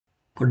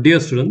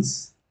Dear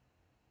students,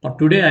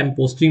 today I am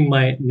posting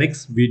my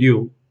next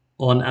video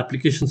on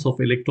applications of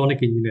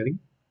electronic engineering,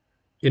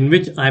 in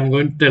which I am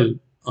going to tell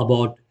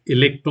about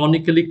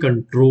electronically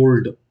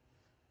controlled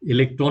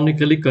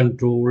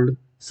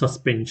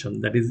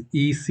suspension, that is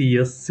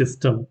ECS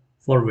system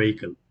for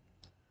vehicle.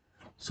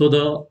 So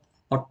the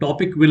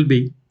topic will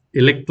be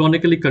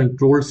electronically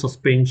controlled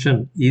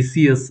suspension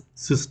ECS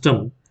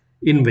system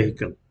in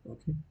vehicle.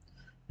 Okay.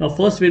 Now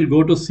first we'll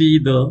go to see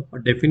the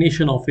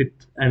definition of it,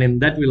 and in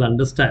that we'll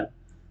understand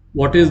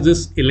what is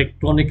this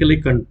electronically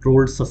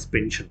controlled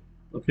suspension.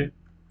 Okay.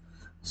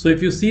 So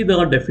if you see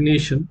the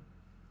definition,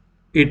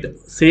 it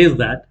says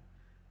that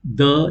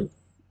the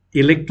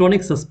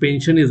electronic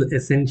suspension is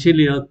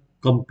essentially a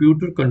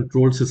computer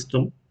control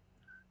system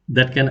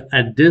that can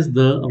adjust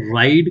the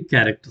riding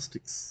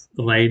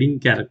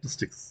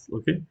characteristics,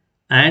 okay,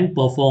 and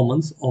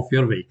performance of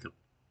your vehicle.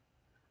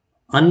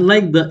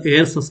 Unlike the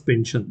air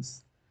suspensions,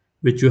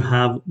 which you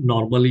have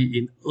normally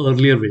in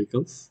earlier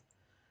vehicles,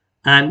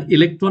 an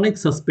electronic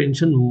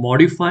suspension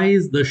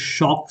modifies the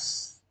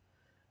shocks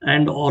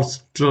and or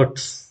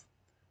struts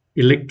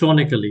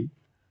electronically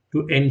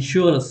to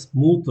ensure a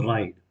smooth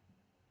ride.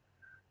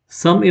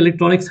 Some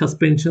electronic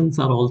suspensions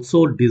are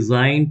also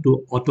designed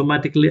to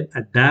automatically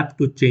adapt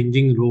to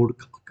changing road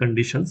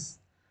conditions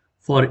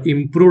for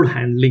improved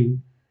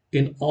handling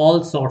in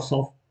all sorts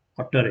of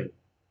terrain.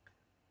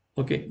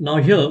 Okay, now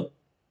here,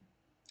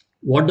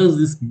 what does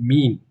this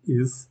mean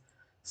is,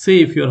 say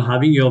if you're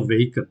having your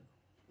vehicle,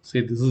 say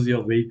this is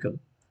your vehicle.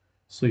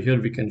 So here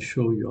we can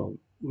show your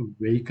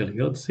vehicle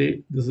here.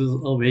 Say this is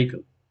a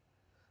vehicle.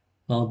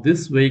 Now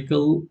this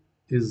vehicle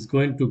is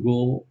going to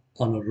go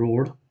on a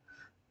road.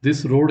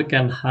 This road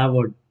can have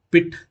a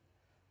pit,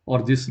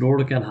 or this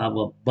road can have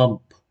a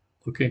bump.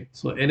 Okay,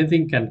 so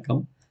anything can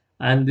come,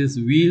 and these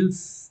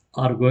wheels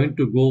are going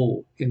to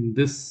go in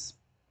this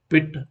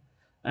pit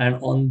and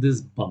on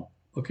this bump.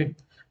 Okay,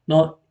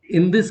 now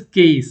in this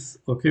case,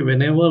 okay,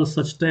 whenever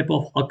such type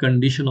of a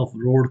condition of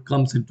road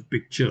comes into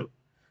picture,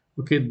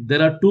 okay,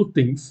 there are two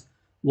things.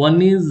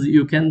 One is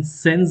you can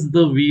sense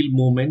the wheel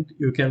movement,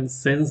 you can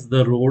sense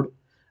the road,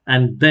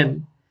 and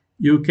then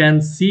you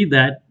can see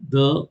that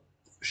the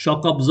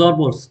shock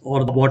absorbers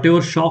or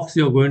whatever shocks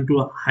you're going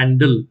to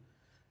handle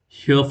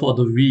here for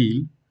the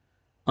wheel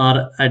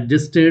are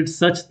adjusted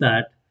such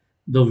that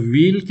the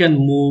wheel can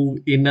move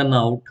in and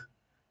out,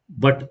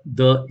 but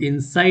the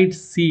inside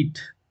seat,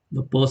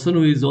 the person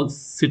who is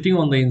sitting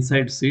on the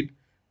inside seat,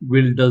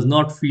 will does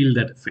not feel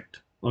that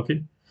effect.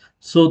 Okay,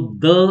 so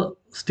the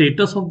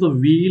status of the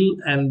wheel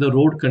and the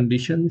road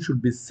condition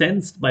should be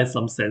sensed by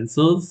some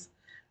sensors,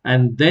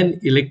 and then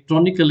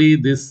electronically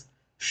this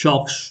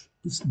shock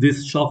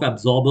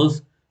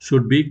absorbers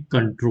should be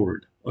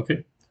controlled.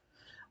 Okay,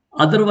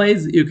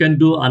 otherwise you can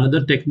do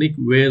another technique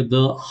where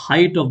the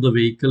height of the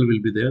vehicle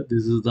will be there.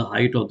 This is the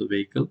height of the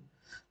vehicle.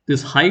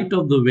 This height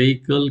of the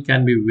vehicle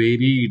can be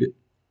varied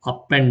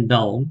up and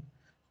down,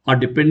 or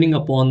depending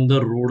upon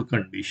the road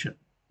condition.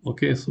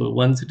 Okay, so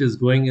once it is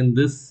going in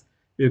this,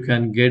 you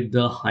can get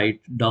the height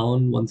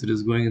down. Once it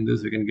is going in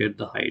this, you can get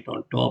the height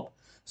on top.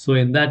 So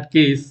in that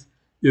case,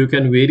 you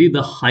can vary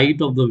the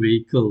height of the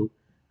vehicle,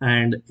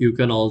 and you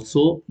can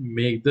also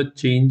make the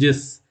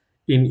changes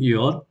in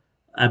your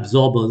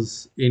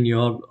absorbers, in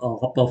your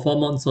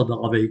performance of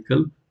the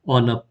vehicle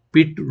on a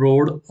pit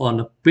road,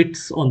 on a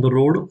pits on the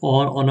road,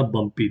 or on a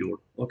bumpy road.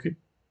 Okay,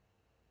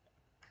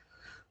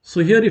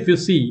 so here if you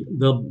see,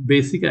 the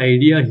basic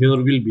idea here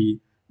will be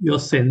your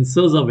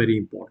sensors are very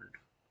important.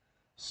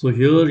 So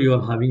here you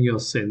are having your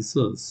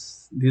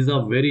sensors. These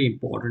are very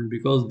important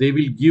because they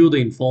will give the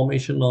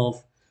information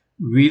of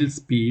wheel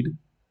speed,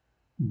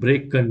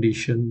 brake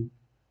condition,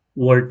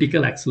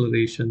 vertical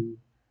acceleration,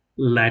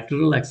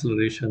 lateral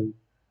acceleration,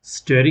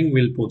 steering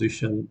wheel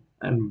position,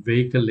 and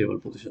vehicle level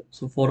position.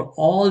 So for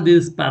all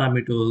these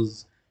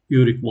parameters,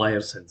 you require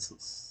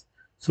sensors.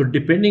 So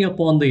depending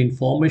upon the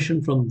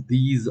information from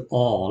these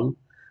all,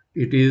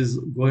 it is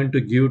going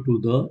to give to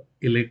the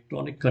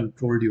electronic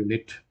control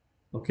unit.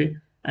 Okay,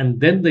 and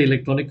then the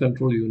electronic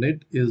control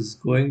unit is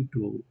going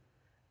to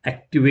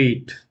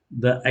activate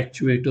the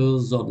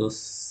actuators or the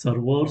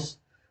servers,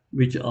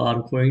 which are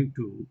going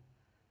to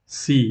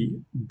see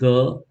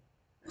the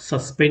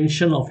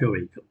suspension of your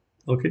vehicle.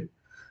 Okay,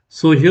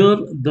 so here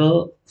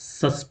the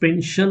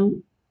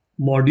suspension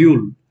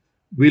module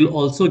will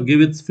also give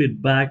its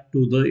feedback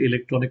to the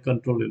electronic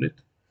control unit,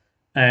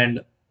 and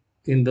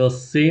in the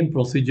same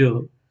procedure,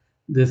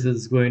 this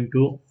is going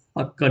to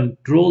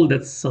control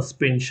that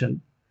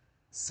suspension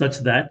such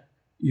that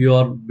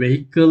your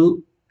vehicle,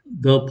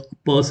 the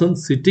person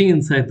sitting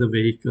inside the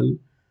vehicle,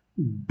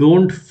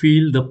 don't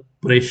feel the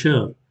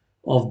pressure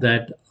of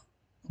that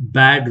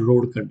bad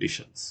road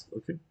conditions.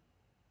 Okay,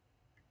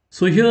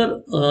 so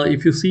here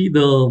if you see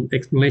the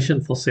explanation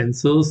for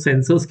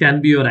sensors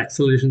can be your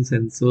acceleration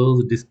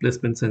sensors,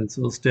 displacement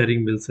sensors,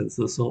 steering wheel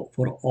sensors. So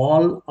for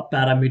all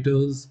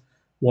parameters,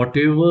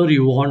 whatever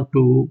you want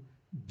to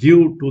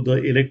give to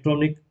the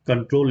electronic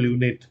control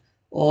unit,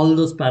 all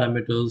those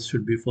parameters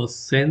should be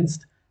first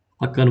sensed,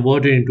 are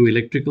converted into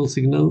electrical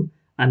signal,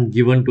 and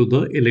given to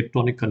the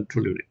electronic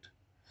control unit.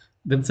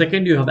 Then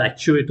second, you have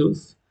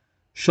actuators,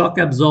 shock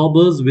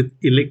absorbers with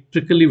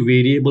electrically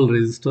variable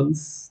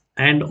resistance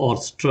and or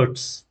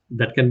struts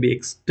that can be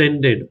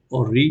extended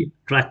or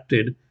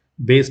retracted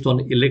based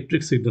on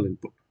electric signal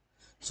input.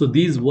 So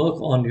these work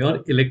on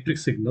your electric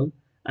signal,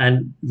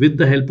 and with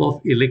the help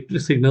of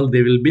electric signal,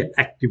 they will be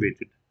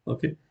activated.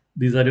 Okay,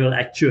 these are your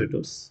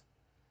actuators.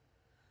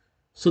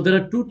 So there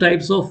are two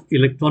types of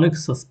electronic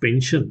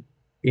suspension,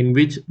 in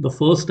which the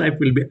first type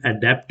will be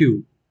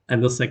adaptive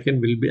and the second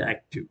will be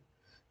active.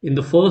 In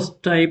the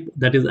first type,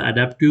 that is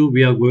adaptive,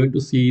 we are going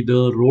to see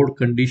the road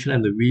condition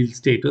and the wheel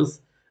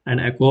status, and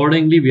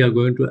accordingly we are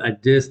going to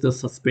adjust the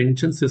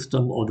suspension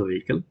system of the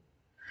vehicle.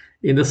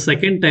 In the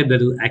second type,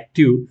 that is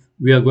active,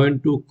 we are going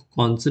to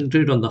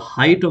concentrate on the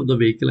height of the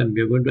vehicle and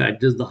we are going to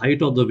adjust the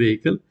height of the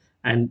vehicle,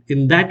 and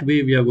in that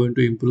way we are going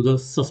to improve the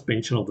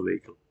suspension of the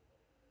vehicle.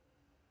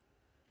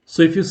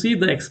 So if you see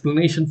the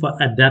explanation for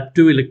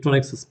adaptive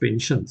electronic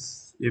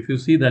suspensions, if you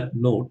see that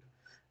note,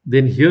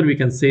 then here we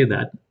can say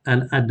that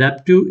an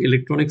adaptive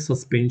electronic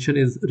suspension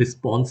is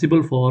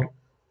responsible for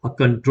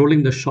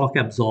controlling the shock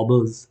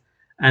absorbers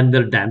and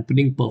their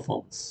dampening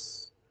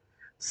performance.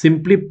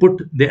 Simply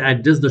put, they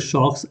adjust the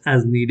shocks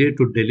as needed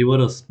to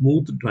deliver a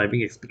smooth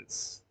driving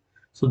experience.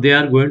 So they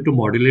are going to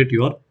modulate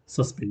your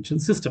suspension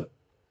system.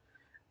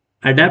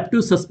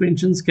 Adaptive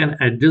suspensions can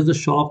adjust the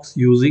shocks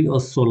using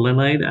a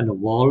solenoid and a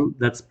valve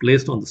that's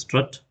placed on the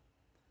strut.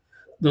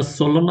 The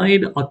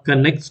solenoid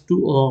connects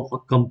to a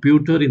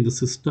computer in the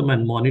system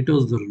and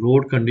monitors the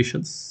road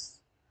conditions.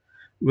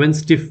 When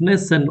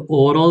stiffness and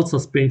overall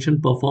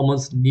suspension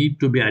performance need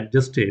to be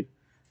adjusted,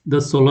 the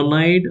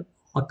solenoid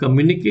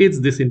communicates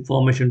this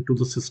information to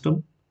the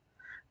system.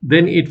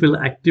 Then it will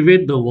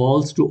activate the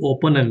valves to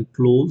open and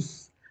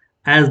close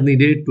as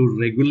needed to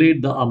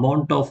regulate the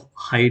amount of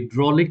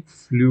hydraulic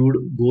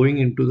fluid going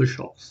into the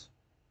shocks.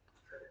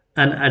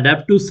 An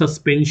adaptive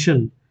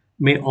suspension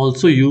may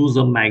also use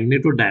a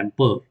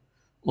magnetodamper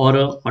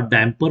or a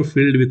damper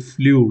filled with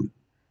fluid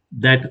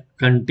that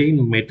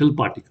contain metal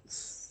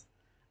particles.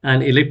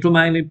 An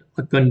electromagnet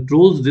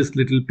controls these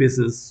little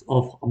pieces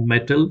of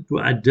metal to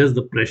adjust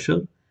the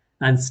pressure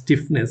and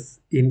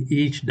stiffness in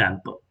each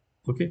damper.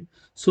 Okay,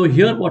 so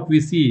here what we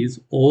see is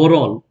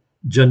overall,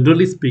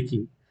 generally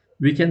speaking,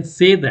 we can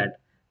say that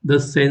the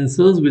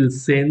sensors will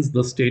sense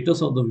the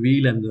status of the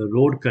wheel and the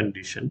road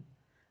condition,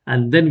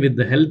 and then with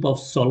the help of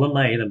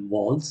solenoid and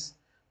valves,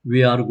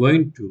 we are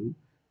going to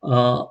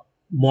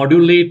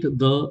modulate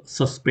the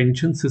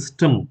suspension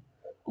system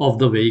of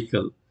the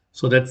vehicle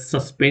so that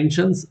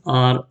suspensions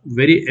are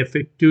very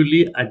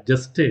effectively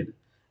adjusted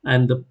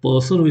and the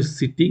person who is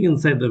sitting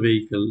inside the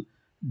vehicle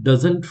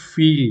doesn't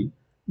feel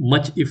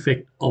much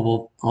effect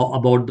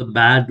about the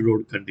bad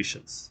road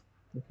conditions.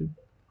 Okay.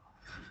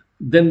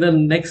 Then the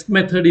next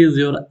method is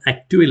your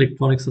active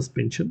electronic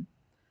suspension.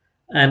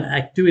 An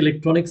active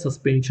electronic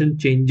suspension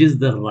changes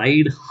the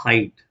ride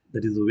height,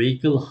 that is the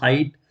vehicle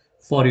height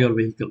for your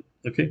vehicle.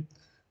 Okay,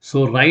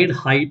 so ride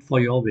height for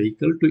your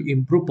vehicle to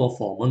improve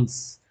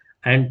performance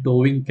and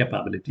towing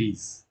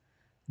capabilities.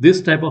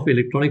 This type of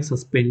electronic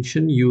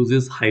suspension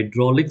uses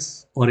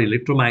hydraulics or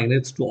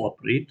electromagnets to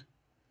operate.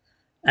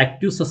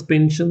 Active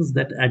suspensions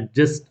that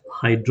adjust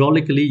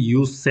hydraulically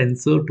use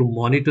sensor to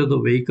monitor the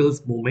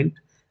vehicle's movement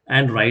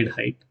and ride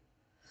height.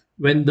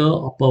 When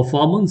the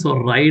performance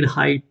or ride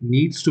height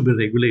needs to be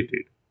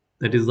regulated,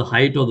 that is the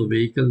height of the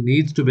vehicle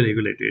needs to be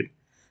regulated,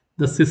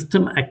 the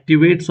system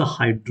activates a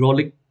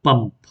hydraulic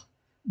pump.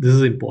 This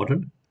is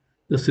important.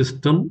 The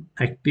system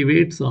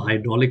activates a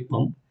hydraulic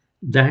pump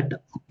that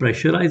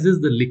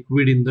pressurizes the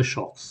liquid in the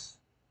shocks.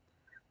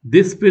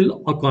 This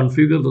will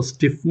configure the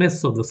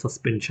stiffness of the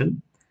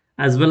suspension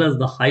as well as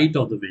the height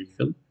of the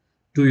vehicle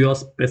to your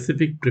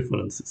specific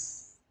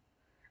preferences.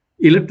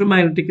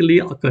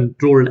 Electromagnetically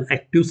controlled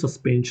active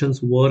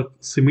suspensions work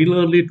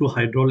similarly to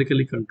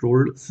hydraulically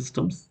controlled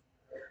systems.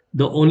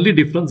 The only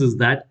difference is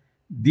that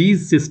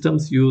these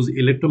systems use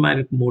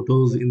electromagnet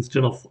motors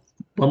instead of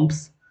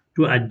pumps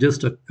to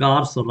adjust a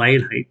car's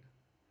ride height.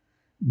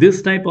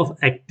 This type of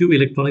active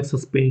electronic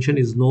suspension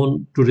is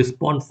known to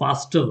respond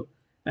faster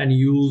and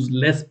use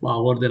less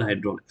power than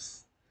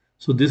hydraulics.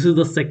 So this is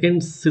the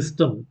second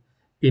system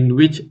in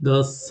which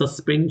the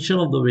suspension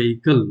of the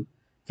vehicle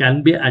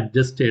can be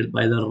adjusted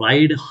by the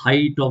ride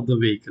height of the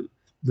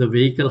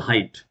vehicle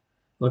height.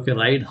 Okay,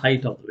 ride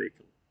height of the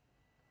vehicle.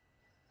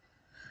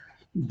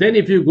 Then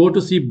if you go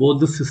to see both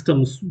the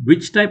systems,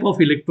 which type of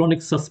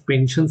electronic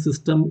suspension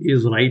system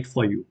is right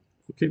for you?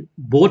 Okay,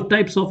 both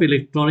types of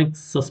electronic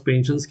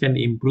suspensions can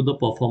improve the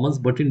performance,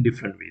 but in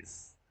different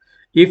ways.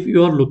 If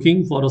you are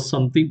looking for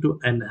something to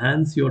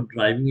enhance your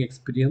driving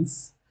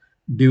experience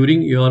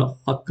during your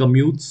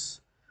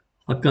commutes,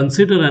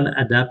 consider an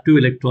adaptive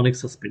electronic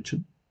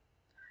suspension.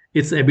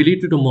 Its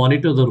ability to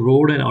monitor the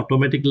road and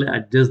automatically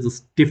adjust the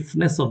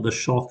stiffness of the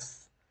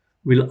shocks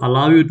will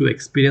allow you to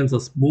experience a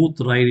smooth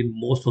ride in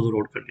most of the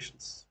road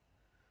conditions.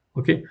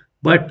 Okay,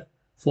 but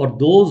for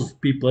those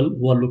people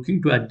who are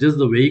looking to adjust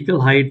the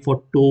vehicle height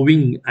for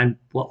towing and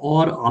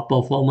or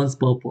performance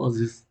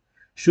purposes,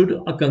 should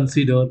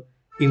consider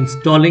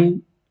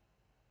installing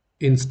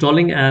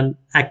installing an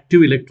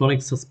active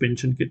electronic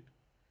suspension kit.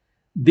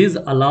 These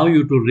allow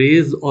you to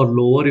raise or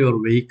lower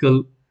your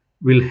vehicle,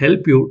 will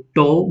help you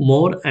tow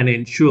more and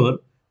ensure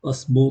a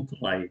smooth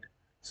ride.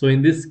 So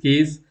in this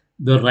case,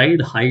 the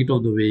ride height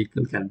of the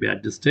vehicle can be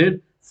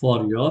adjusted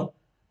for your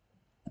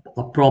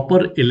a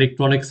proper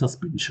electronic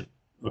suspension.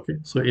 Okay,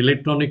 so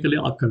electronically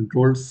a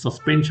controlled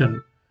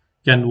suspension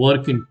can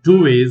work in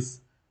two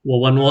ways.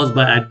 One was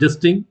by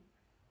adjusting.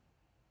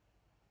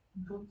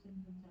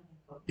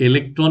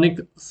 Electronic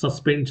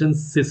suspension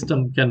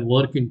system can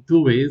work in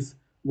two ways,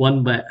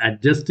 one by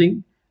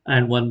adjusting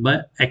and one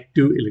by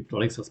active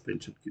electronic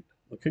suspension kit.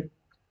 Okay,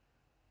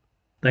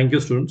 thank you,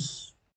 students.